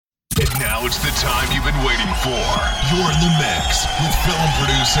Now it's the time you've been waiting for. You're in the mix with film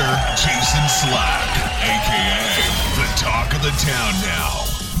producer Jason Slack, a.k.a. the talk of the town now.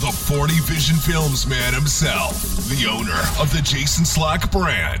 The 40 Vision Films man himself, the owner of the Jason Slack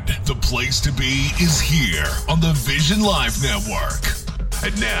brand. The place to be is here on the Vision Live Network.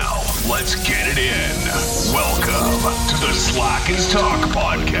 And now, let's get it in. Welcome to the Slack is Talk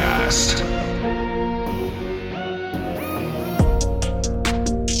podcast.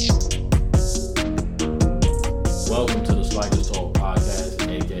 Welcome to the Slack is Talk podcast,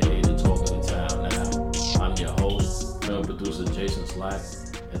 aka the talk of the town now. I'm your host, film producer Jason Slack,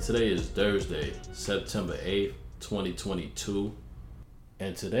 and today is Thursday, September 8th, 2022.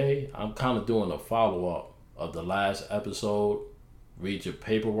 And today, I'm kind of doing a follow-up of the last episode. Read your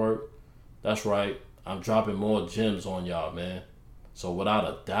paperwork. That's right, I'm dropping more gems on y'all, man. So without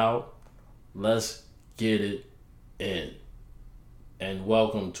a doubt, let's get it in. And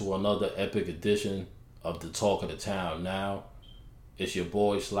welcome to another epic edition of the talk of the town now. It's your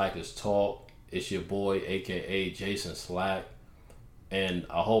boy Slack is Talk. It's your boy aka Jason Slack. And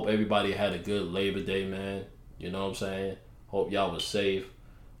I hope everybody had a good Labor Day, man. You know what I'm saying? Hope y'all was safe.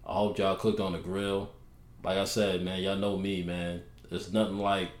 I hope y'all cooked on the grill. Like I said, man, y'all know me, man. There's nothing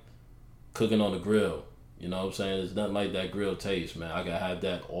like cooking on the grill. You know what I'm saying? There's nothing like that grill taste, man. I can have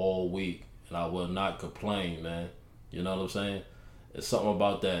that all week and I will not complain, man. You know what I'm saying? It's something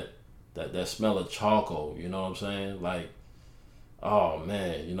about that smell of charcoal, you know what I'm saying? Like, oh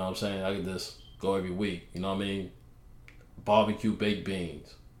man, you know what I'm saying? I could just go every week, you know what I mean? Barbecue baked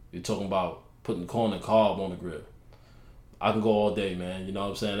beans. You're talking about putting corn and carb on the grill. I can go all day, man, you know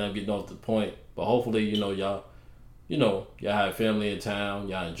what I'm saying? I'm getting off the point. But hopefully, y'all had family in town,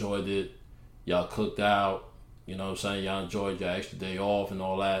 y'all enjoyed it, y'all cooked out, you know what I'm saying? Y'all enjoyed your extra day off and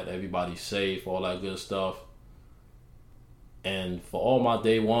all that. Everybody's safe, all that good stuff. And for all my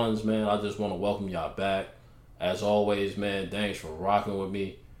day ones, man, I just want to welcome y'all back. As always, man, thanks for rocking with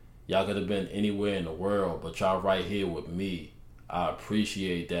me. Y'all could have been anywhere in the world, but y'all right here with me. I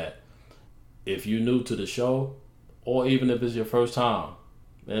appreciate that. If you're new to the show, or even if it's your first time,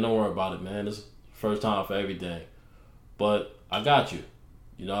 man, don't worry about it, man. It's first time for everything. But I got you.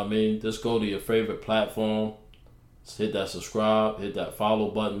 You know what I mean? Just go to your favorite platform. Just hit that subscribe, hit that follow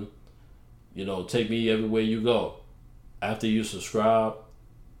button. Take me everywhere you go. After you subscribe,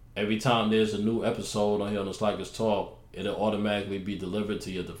 every time there's a new episode on here on the Slack is Talk, it'll automatically be delivered to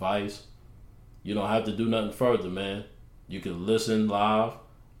your device. You don't have to do nothing further, man. You can listen live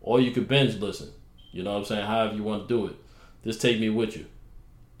or you can binge listen. You know what I'm saying? However you want to do it. Just take me with you.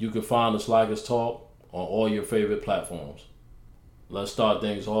 You can find the Slack is Talk on all your favorite platforms. Let's start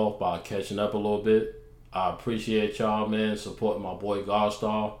things off by catching up a little bit. I appreciate y'all, man, supporting my boy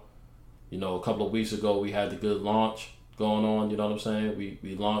Godstar. A couple of weeks ago we had the good launch going on, you know what I'm saying?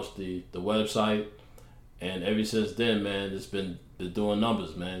 We launched the website, and ever since then, man, it's been doing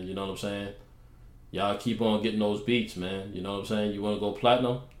numbers, man, you know what I'm saying? Y'all keep on getting those beats, man, you know what I'm saying? You want to go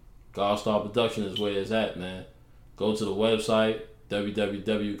platinum? Godstar Production is where it's at, man. Go to the website,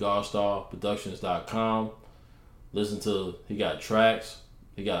 www.godstarproductions.com. Listen to, he got tracks,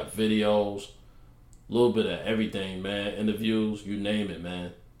 he got videos, a little bit of everything, man. Interviews, you name it,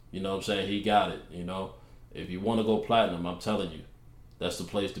 man. You know what I'm saying? He got it, If you want to go platinum, I'm telling you, that's the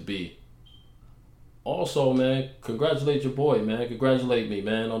place to be. Also, man, congratulate your boy, man. Congratulate me,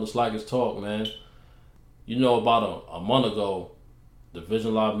 man, on the Slack is Talk, man. About a month ago, the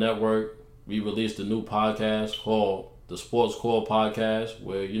Vision Live Network, we released a new podcast called the Sports Core Podcast,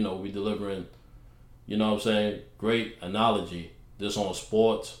 where, we delivering, great analogy. This on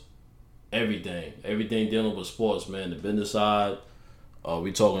sports, everything dealing with sports, man. The business side.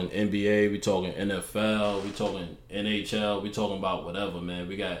 We talking NBA, we talking NFL, we talking NHL, we talking about whatever, man.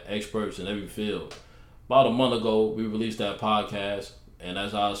 We got experts in every field. About a month ago, we released that podcast, and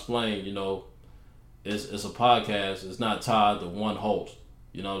as I explained, it's a podcast. It's not tied to one host.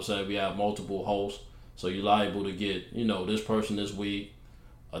 You know what I'm saying? We have multiple hosts, so you're liable to get, this person this week,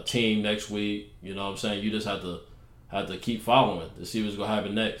 a team next week. You know what I'm saying? You just have to keep following to see what's gonna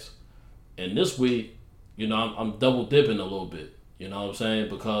happen next. And this week, I'm double dipping a little bit. You know what I'm saying?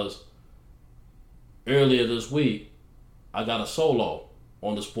 Because earlier this week, I got a solo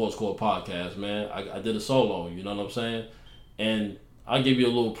on the Sports Core Podcast, man. I did a solo, you know what I'm saying? And I'll give you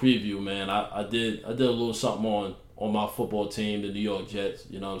a little preview, man. I did a little something on my football team, the New York Jets,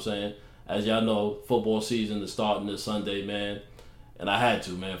 you know what I'm saying? As y'all know, football season is starting this Sunday, man. And I had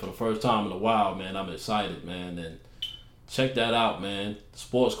to, man. For the first time in a while, man, I'm excited, man. And check that out, man.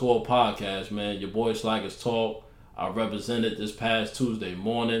 Sports Core Podcast, man. Your boy Slack is Talk. I represented this past Tuesday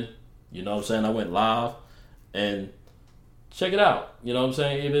morning. You know what I'm saying? I went live. And check it out. You know what I'm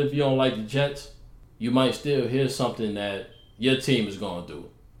saying? Even if you don't like the Jets, you might still hear something that your team is going to do.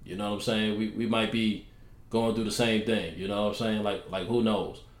 You know what I'm saying? We might be going through the same thing. You know what I'm saying? Like who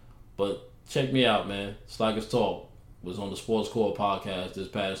knows? But check me out, man. Slackers Talk was on the Sports Core podcast this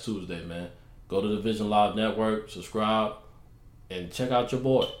past Tuesday, man. Go to the Vision Live Network, subscribe, and check out your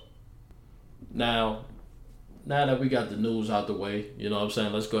boy. Now that we got the news out the way, you know what I'm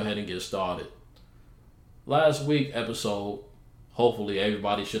saying, let's go ahead and get started. Last week episode, hopefully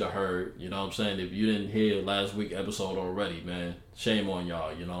everybody should have heard, you know what I'm saying? If you didn't hear last week episode already, man, shame on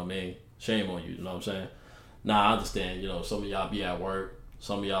y'all, you know what I mean? Shame on you know what I'm saying? Nah, I understand, some of y'all be at work.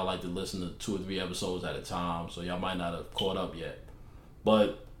 Some of y'all like to listen to 2 or 3 episodes at a time, so y'all might not have caught up yet.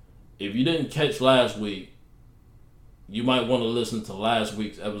 But if you didn't catch last week, you might want to listen to last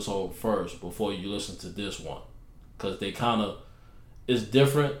week's episode first before you listen to this one. Because they it's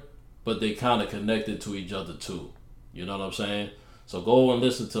different, but they kind of connected to each other too. You know what I'm saying? So go and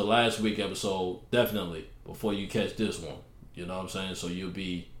listen to last week's episode, definitely, before you catch this one. You know what I'm saying? So you'll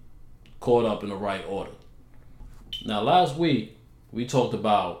be caught up in the right order. Now, last week, we talked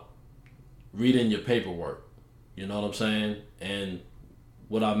about reading your paperwork. You know what I'm saying? And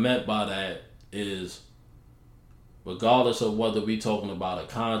what I meant by that is, regardless of whether we talking about a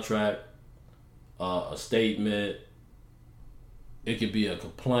contract, a statement, it could be a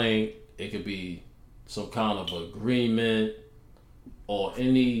complaint, it could be some kind of agreement, or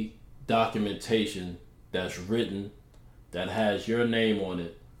any documentation that's written that has your name on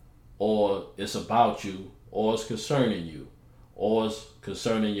it, or it's about you, or it's concerning you, or it's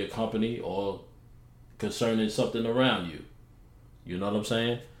concerning your company, or concerning something around you. You know what I'm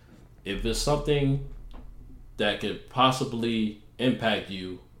saying? If it's something that could possibly impact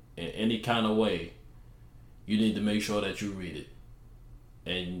you in any kind of way, you need to make sure that you read it.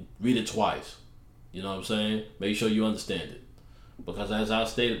 And read it twice. You know what I'm saying? Make sure you understand it. Because as I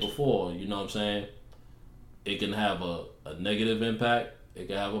stated before, you know what I'm saying, it can have a negative impact, it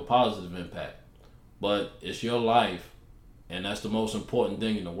can have a positive impact. But it's your life, and that's the most important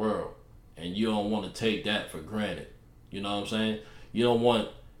thing in the world. And you don't want to take that for granted. You know what I'm saying? You don't want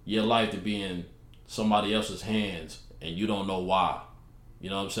your life to be in somebody else's hands and you don't know why.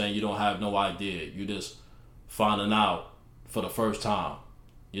 You know what I'm saying? You don't have no idea. You just finding out for the first time.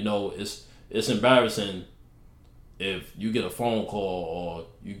 It's embarrassing if you get a phone call or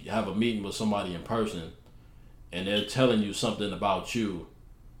you have a meeting with somebody in person and they're telling you something about you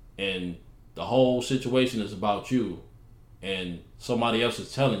and the whole situation is about you and somebody else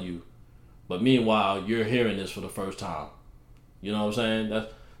is telling you, but meanwhile you're hearing this for the first time. You know what I'm saying?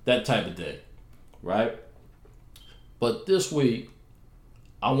 That type of thing, right? But this week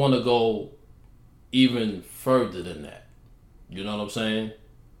I want to go even further than that. You know what I'm saying?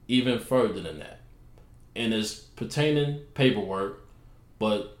 Even further than that. And it's pertaining paperwork,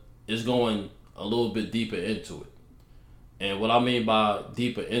 but it's going a little bit deeper into it. And what I mean by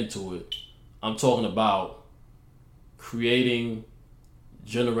deeper into it, I'm talking about creating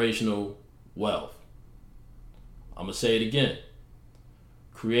generational wealth. I'm going to say it again.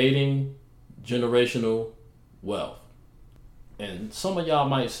 Creating generational wealth. And some of y'all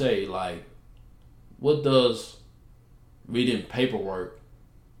might say, like, what does reading paperwork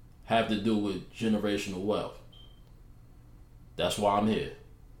have to do with generational wealth? That's why I'm here.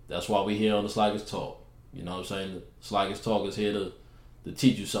 That's why we're here on the Slackers Talk. You know what I'm saying? The Slackers Talk is here to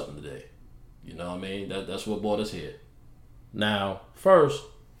teach you something today. You know what I mean? That's what brought us here. Now, first,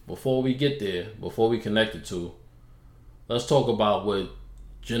 before we get there, before we connect the two, let's talk about what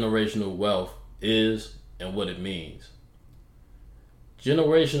generational wealth is and what it means.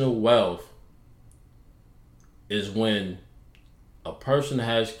 Generational wealth is when a person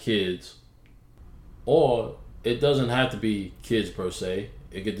has kids, or it doesn't have to be kids per se.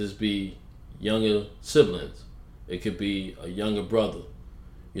 It could just be younger siblings. It could be a younger brother.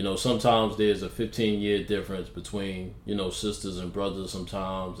 Sometimes there's a 15-year difference between, sisters and brothers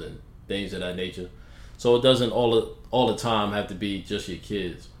sometimes and things of that nature. So it doesn't all the time have to be just your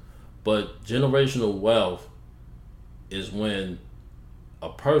kids. But generational wealth is when a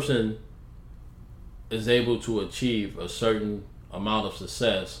person is able to achieve a certain amount of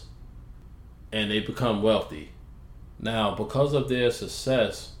success and they become wealthy. Now, because of their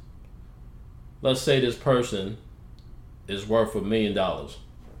success, let's say this person is worth $1 million,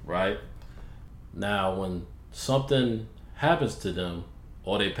 right? Now, when something happens to them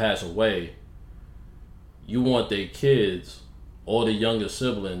or they pass away, you want their kids or the younger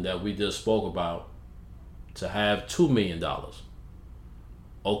sibling that we just spoke about to have $2 million.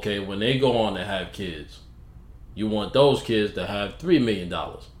 Okay, when they go on to have kids, you want those kids to have $3 million.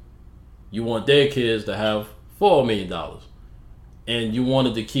 You want their kids to have $4 million. and you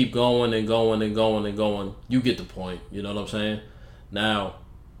wanted to keep going and going and going and going, you get the point. You know what I'm saying? Now,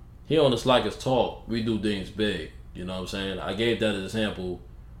 here on the Slackers Talk, we do things big. You know what I'm saying? I gave that example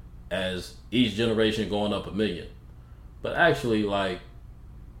as each generation going up $1 million. But actually, like,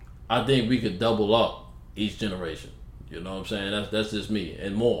 I think we could double up each generation. You know what I'm saying? That's just me,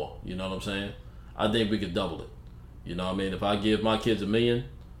 and more. You know what I'm saying? I think we could double it. You know what I mean? If I give my kids $1 million,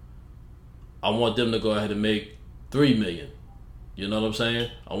 I want them to go ahead and make $3 million. You know what I'm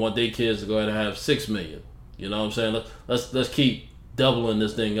saying? I want their kids to go ahead and have $6 million. You know what I'm saying? Let's keep doubling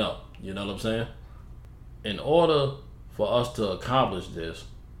this thing up. You know what I'm saying? In order for us to accomplish this,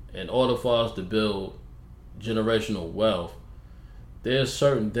 in order for us to build generational wealth, there's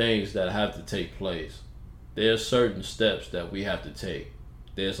certain things that have to take place. There's certain steps that we have to take.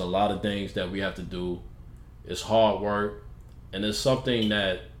 There's a lot of things that we have to do. It's hard work, and it's something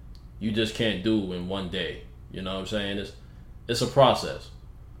that you just can't do in one day. You know what I'm saying? It's a process.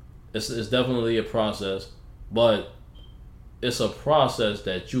 It's definitely a process, but it's a process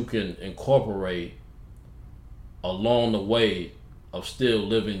that you can incorporate along the way of still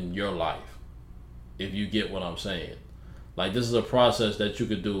living your life, if you get what I'm saying. Like, this is a process that you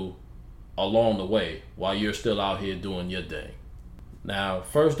could do along the way while you're still out here doing your thing. Now,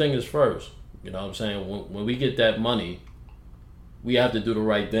 first thing is first. You know what I'm saying? When we get that money, we have to do the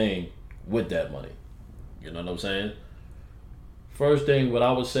right thing with that money. You know what I'm saying? First thing, what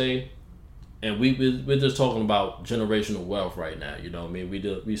I would say, and we're just talking about generational wealth right now. You know what I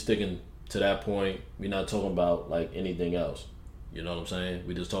mean? We sticking to that point. We're not talking about like anything else. You know what I'm saying?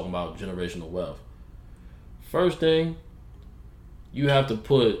 We're just talking about generational wealth. First thing, you have to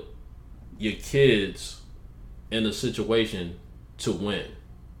put your kids in a situation to win.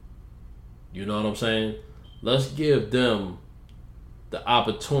 You know what I'm saying? Let's give them the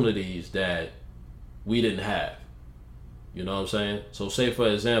opportunities that we didn't have. You know what I'm saying? So say for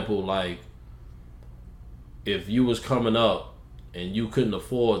example, like, if you was coming up and you couldn't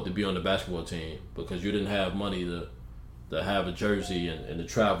afford to be on the basketball team because you didn't have money to have a jersey and to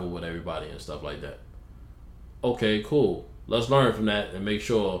travel with everybody and stuff like that. Okay, cool. Let's learn from that and make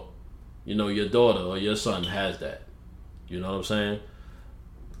sure, you know, your daughter or your son has that. You know what I'm saying?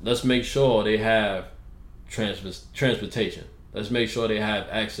 Let's make sure they have transportation. Let's make sure they have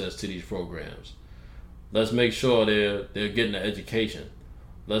access to these programs. Let's make sure they're getting an education.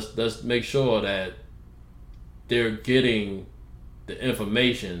 Let's make sure that they're getting the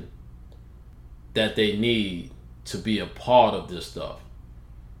information that they need to be a part of this stuff.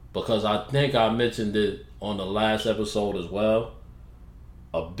 Because I think I mentioned it on the last episode as well.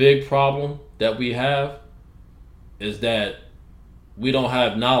 A big problem that we have is that we don't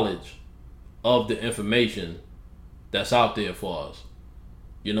have knowledge of the information that's out there for us.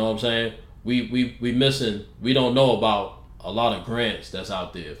 You know what I'm saying? We don't know about a lot of grants that's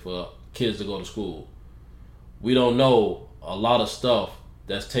out there for kids to go to school. We don't know a lot of stuff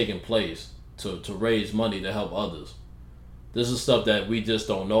that's taking place to raise money to help others. This is stuff that we just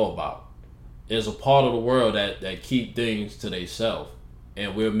don't know about. There's a part of the world that keep things to themselves,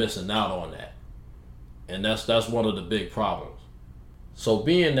 and we're missing out on that. And that's one of the big problems. So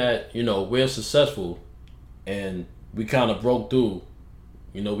being that, you know, we're successful and we kind of broke through,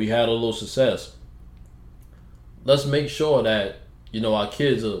 you know, we had a little success. Let's make sure that, you know, our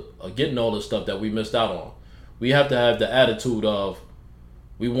kids are getting all the stuff that we missed out on. We have to have the attitude of,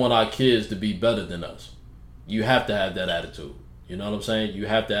 we want our kids to be better than us. You have to have that attitude. You know what I'm saying? You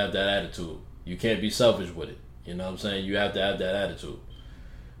have to have that attitude. You can't be selfish with it. You know what I'm saying? You have to have that attitude.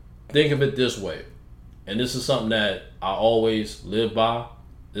 Think of it this way. And this is something that I always live by.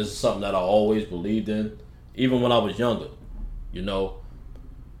 This is something that I always believed in, even when I was younger. You know,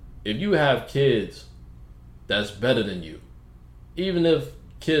 if you have kids that's better than you, even if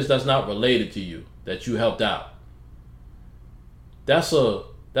kids that's not related to you, that you helped out, that's a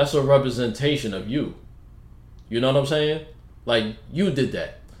representation of you. You know what I'm saying? Like, you did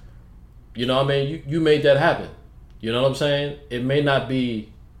that. You know what I mean? You made that happen. You know what I'm saying? It may not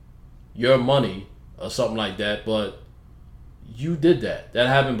be your money or something like that, but you did that. That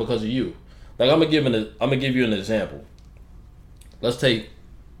happened because of you. Like, I'm gonna give you an example. Let's take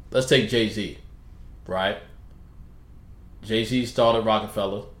Jay-Z, right? Jay-Z started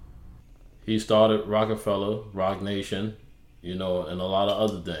Rockefeller. He started Rockefeller, Roc Nation, you know, and a lot of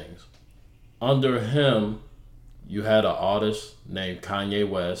other things. Under him, you had an artist named Kanye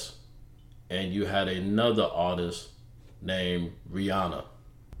West, and you had another artist named Rihanna.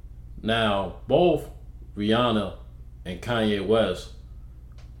 Now, both Rihanna and Kanye West,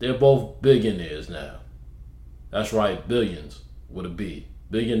 they're both billionaires now. That's right, billions with a B.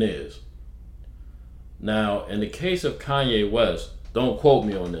 Billionaires. Now, in the case of Kanye West, don't quote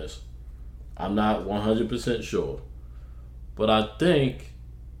me on this. I'm not 100% sure. But I think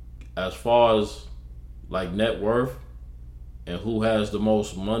as far as like net worth and who has the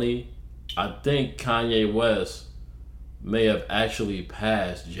most money, I think Kanye West may have actually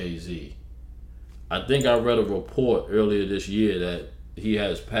passed Jay-Z. I think I read a report earlier this year that he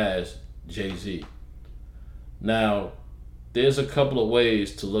has passed Jay-Z. Now, there's a couple of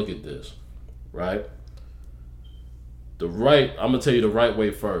ways to look at this, right? I'm gonna tell you the right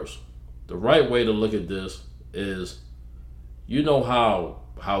way first. The right way to look at this is, you know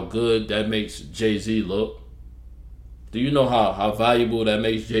how good that makes Jay-Z look? Do you know how valuable that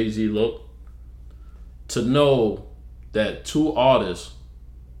makes Jay-Z look? To know that two artists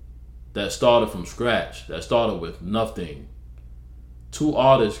that started from scratch, that started with nothing, two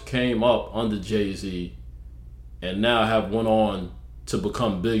artists came up under Jay-Z and now have went on to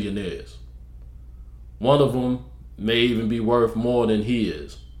become billionaires. One of them may even be worth more than he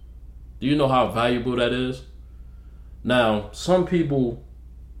is. Do you know how valuable that is? Now, some people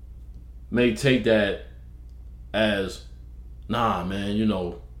may take that as, nah, man,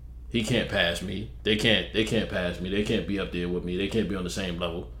 he can't pass me. They can't pass me. They can't be up there with me. They can't be on the same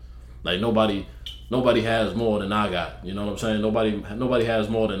level. Like nobody has more than I got. You know what I'm saying? Nobody has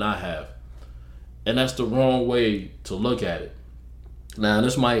more than I have. And that's the wrong way to look at it. Now,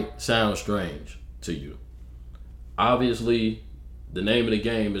 this might sound strange to you. Obviously, the name of the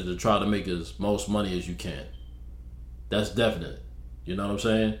game is to try to make as most money as you can. That's definite. You know what I'm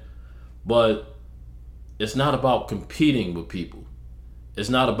saying? But it's not about competing with people. It's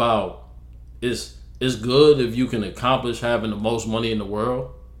not about, it's good if you can accomplish having the most money in the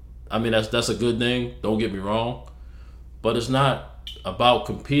world. I mean, that's a good thing. Don't get me wrong. But it's not about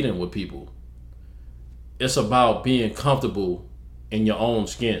competing with people. It's about being comfortable in your own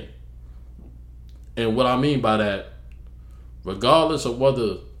skin. And what I mean by that, regardless of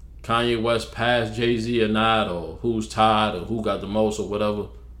whether Kanye West passed Jay-Z or not, or who's tied, or who got the most, or whatever,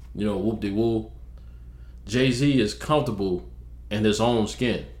 whoop-de-woo, Jay-Z is comfortable in his own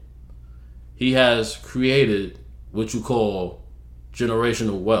skin. He has created what you call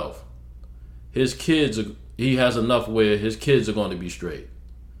generational wealth. He has enough where his kids are going to be straight.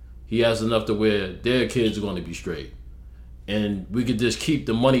 He has enough to where their kids are going to be straight. And we could just keep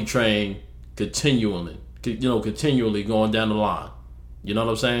the money train continually going down the line. You know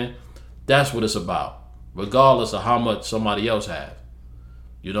what I'm saying? That's what it's about, regardless of how much somebody else have.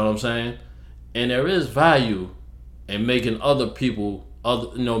 You know what I'm saying? And there is value in making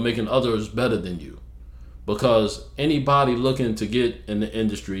making others better than you. Because anybody looking to get in the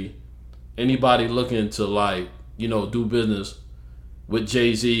industry, anybody looking to do business with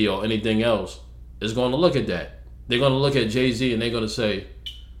Jay-Z or anything else is going to look at that. They're going to look at Jay-Z and they're going to say,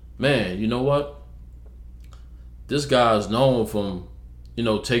 man, you know what? This guy's known from,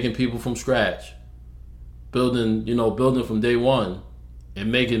 taking people from scratch, building from day one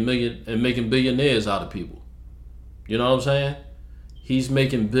and making billionaires out of people. You know what I'm saying? He's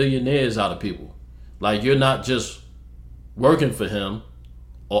making billionaires out of people. Like, you're not just working for him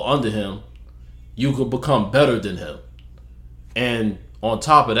or under him. You could become better than him. And on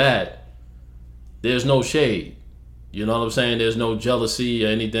top of that, there's no shade. You know what I'm saying? There's no jealousy or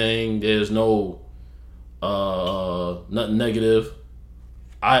anything. There's no nothing negative.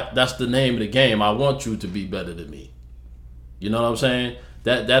 That's the name of the game. I want you to be better than me. You know what I'm saying?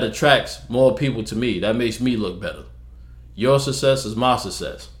 That attracts more people to me. That makes me look better. Your success is my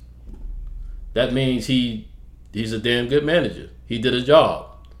success. That means he's a damn good manager. He did a job.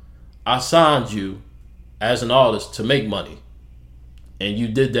 I signed you as an artist to make money. And you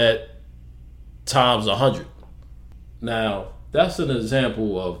did that times 100. Now, that's an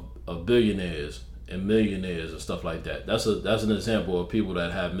example of billionaires and millionaires and stuff like that. That's an example of people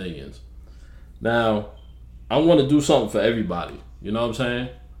that have millions. Now, I want to do something for everybody. You know what I'm saying?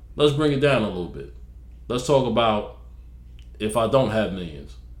 Let's bring it down a little bit. Let's talk about if I don't have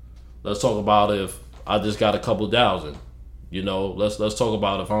millions. Let's talk about if I just got a couple thousand. Let's talk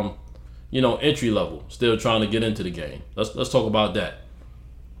about if I'm, entry level, still trying to get into the game. Let's talk about that.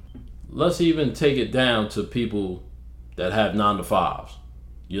 Let's even take it down to people that have 9-to-5s.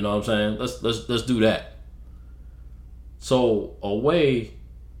 You know what I'm saying? Let's do that. So a way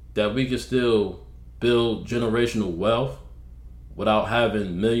that we can still build generational wealth without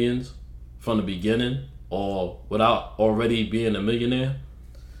having millions from the beginning or without already being a millionaire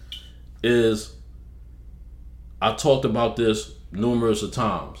is, I talked about this numerous of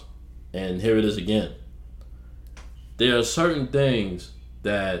times, and here it is again. There are certain things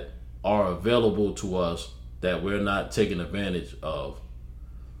that are available to us that we're not taking advantage of.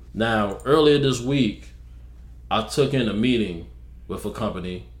 Now, earlier this week, I took in a meeting with a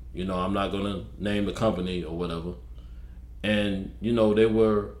company. I'm not going to name the company or whatever. And, they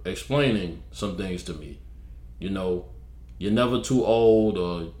were explaining some things to me. You're never too old,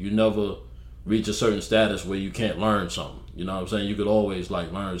 or you never reach a certain status where you can't learn something. You know what I'm saying? You could always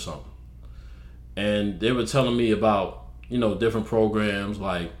learn something. And they were telling me about, different programs.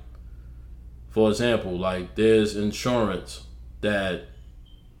 Like, for example, there's insurance that,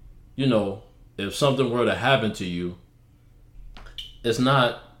 if something were to happen to you, it's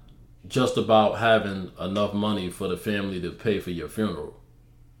not just about having enough money for the family to pay for your funeral.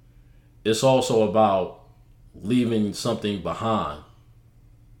 It's also about leaving something behind.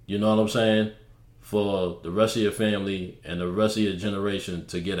 You know what I'm saying? For the rest of your family and the rest of your generation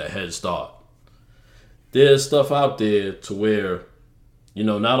to get a head start. There's stuff out there to where,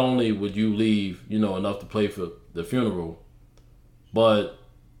 not only would you leave, enough to pay for the funeral, but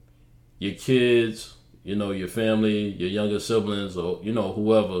your kids, your family, your younger siblings, or,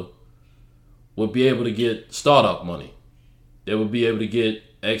 whoever would be able to get startup money. They would be able to get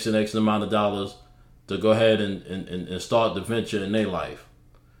X and X amount of dollars to go ahead and start the venture in their life.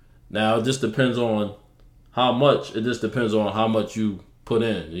 Now, it just depends on how much you put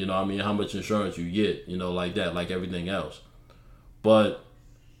in, how much insurance you get, like that, like everything else. But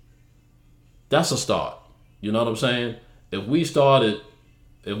that's a start. You know what I'm saying? If we started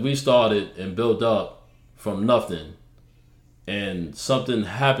and built up from nothing, and something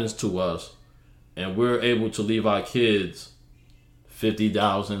happens to us, and we're able to leave our kids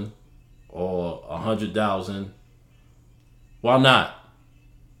 $50,000 or $100,000, why not?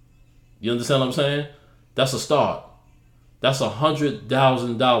 You understand what I'm saying? That's a start. That's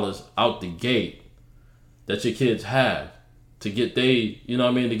 $100,000 out the gate that your kids have to get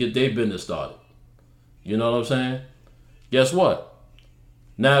to get their business started. You know what I'm saying? Guess what?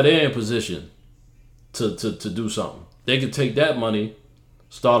 Now they're in position to do something. They could take that money,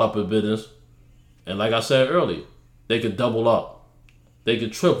 start up a business, and like I said earlier, they could double up. They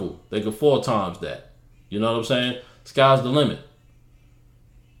could triple. They could 4 times that. You know what I'm saying? Sky's the limit.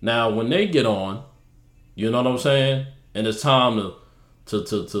 Now when they get on, you know what I'm saying? And it's time for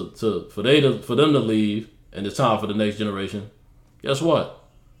them to leave, and it's time for the next generation. Guess what?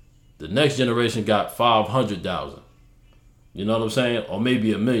 The next generation got 500,000. You know what I'm saying? Or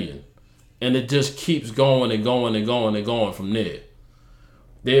maybe 1 million. And it just keeps going and going and going and going from there.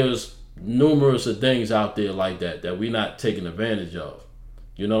 There's numerous of things out there like that we're not taking advantage of.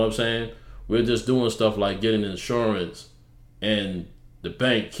 You know what I'm saying? We're just doing stuff like getting insurance, and the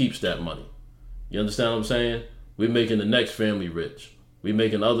bank keeps that money. You understand what I'm saying? We're making the next family rich. We're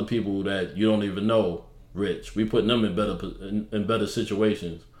making other people that you don't even know rich. We're putting them in better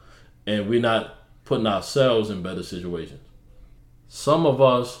situations, and we're not putting ourselves in better situations. Some of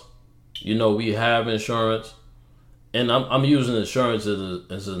us, we have insurance, and I'm using insurance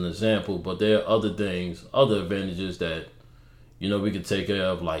as an example, but there are other things, other advantages that, we can take care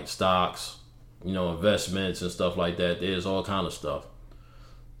of, like stocks, investments and stuff like that. There's all kind of stuff.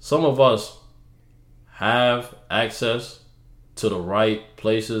 Some of us have access to the right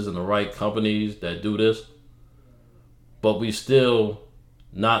places and the right companies that do this, but we still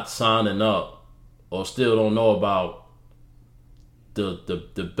not signing up, or still don't know about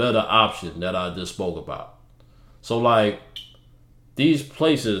the better option that I just spoke about. So like these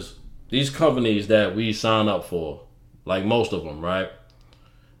places, these companies that we sign up for, like most of them, right?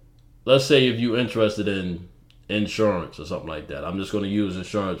 Let's say if you're interested in insurance or something like that. I'm just going to use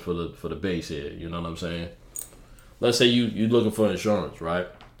insurance for the base here. You know what I'm saying? Let's say you're looking for insurance, right?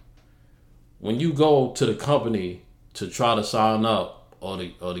 When you go to the company to try to sign up or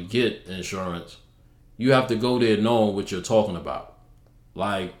to get insurance, you have to go there knowing what you're talking about.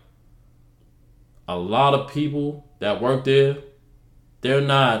 Like, a lot of people that work there, they're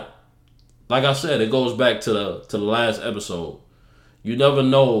not, like I said, it goes back to the last episode. You never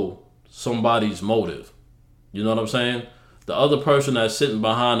know somebody's motive. You know what I'm saying? The other person that's sitting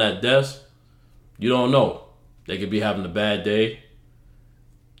behind that desk, you don't know. They could be having a bad day.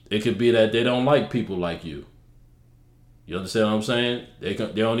 It could be that they don't like people like you. You understand what I'm saying?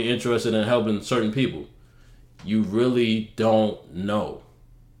 They're only interested in helping certain people. You really don't know.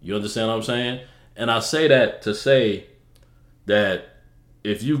 You understand what I'm saying? And I say that to say that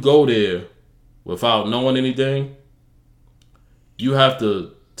if you go there without knowing anything, you have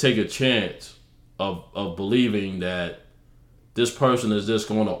to take a chance of believing that this person is just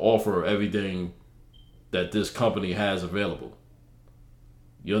going to offer everything that this company has available.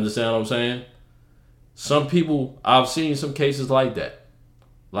 You understand what I'm saying? Some people, I've seen some cases like that.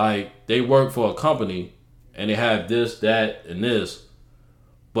 Like, they work for a company and they have this, that, and this,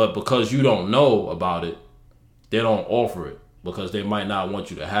 But because you don't know about it, they don't offer it because they might not want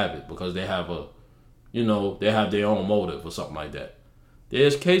you to have it because they have they have their own motive or something like that.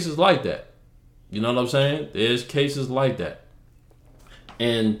 There's cases like that. You know what I'm saying? There's cases like that.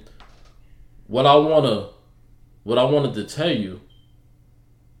 And what I wanted to tell you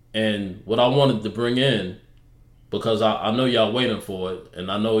and what I wanted to bring in, because I know y'all waiting for it,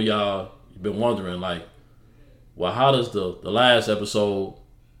 and I know y'all been wondering, like, well, how does the last episode,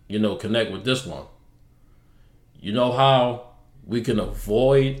 connect with this one? You know how we can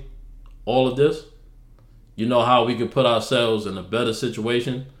avoid all of this? You know how we can put ourselves in a better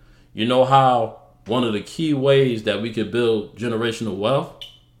situation? You know how one of the key ways that we can build generational wealth?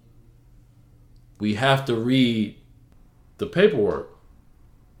 We have to read the paperwork.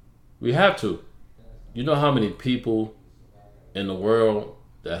 We have to. You know how many people in the world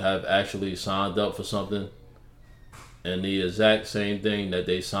that have actually signed up for something and the exact same thing that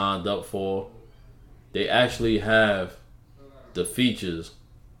they signed up for, they actually have the features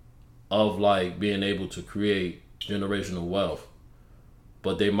of like being able to create generational wealth,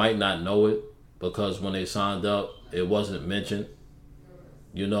 but they might not know it because when they signed up, it wasn't mentioned,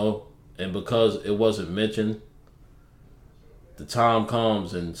 and because it wasn't mentioned, the time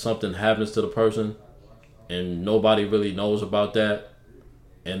comes and something happens to the person and nobody really knows about that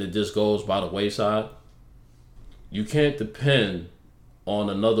and it just goes by the wayside. You can't depend on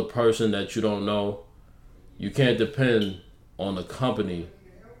another person that you don't know. You can't depend on a company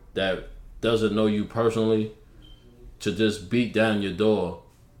that doesn't know you personally to just beat down your door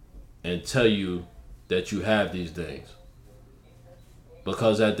and tell you that you have these things.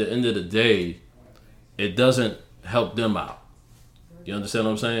 Because at the end of the day, it doesn't help them out. You understand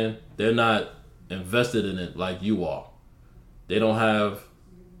what I'm saying? They're not invested in it like you are. They don't have,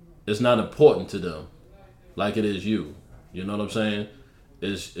 it's not important to them like it is you. You know what I'm saying?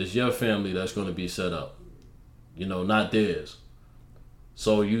 It's your family that's going to be set up, not theirs.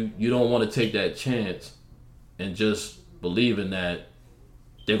 So you don't want to take that chance and just believing that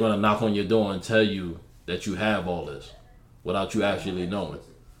they're going to knock on your door and tell you that you have all this without you actually knowing.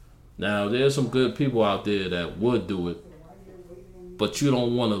 Now, there's some good people out there that would do it, but you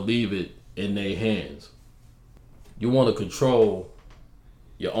don't want to leave it in their hands. You want to control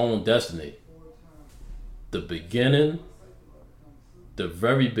your own destiny. The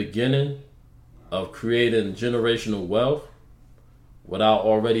very beginning of creating generational wealth without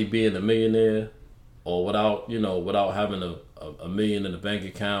already being a millionaire or without having a million in the bank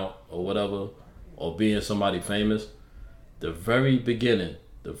account or whatever, or being somebody famous, the very beginning,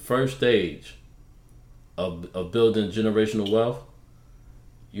 the first stage of building generational wealth,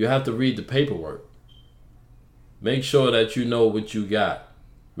 you have to read the paperwork. Make sure that you know what you got.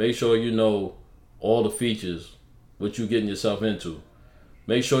 Make sure you know all the features, what you're getting yourself into.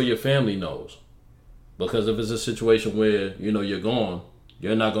 Make sure your family knows. Because if it's a situation where, you're gone,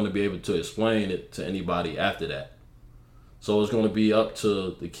 you're not going to be able to explain it to anybody after that. So it's going to be up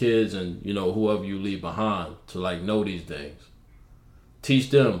to the kids and, whoever you leave behind to know these things. Teach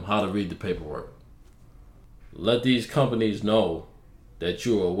them how to read the paperwork. Let these companies know that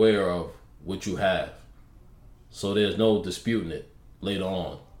you're aware of what you have, so there's no disputing it later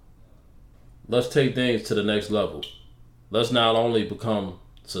on. Let's take things to the next level. Let's not only become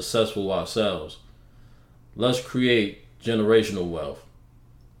successful ourselves, let's create generational wealth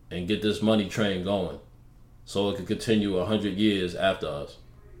and get this money train going so it can continue 100 years after us.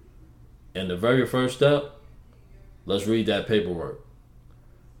 And the very first step, let's read that paperwork.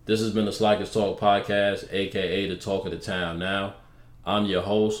 This has been the Slackers Talk Podcast, aka the Talk of the Town Now. I'm your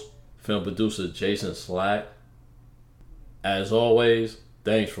host, film producer Jason Slack. As always,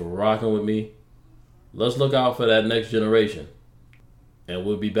 thanks for rocking with me. Let's look out for that next generation. And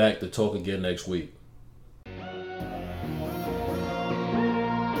we'll be back to talk again next week.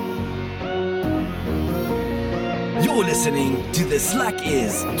 You're listening to the Slack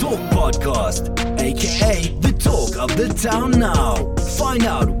Is Talk Podcast, aka the Talk of the Town Now. Find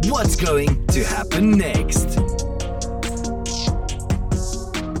out what's going to happen next.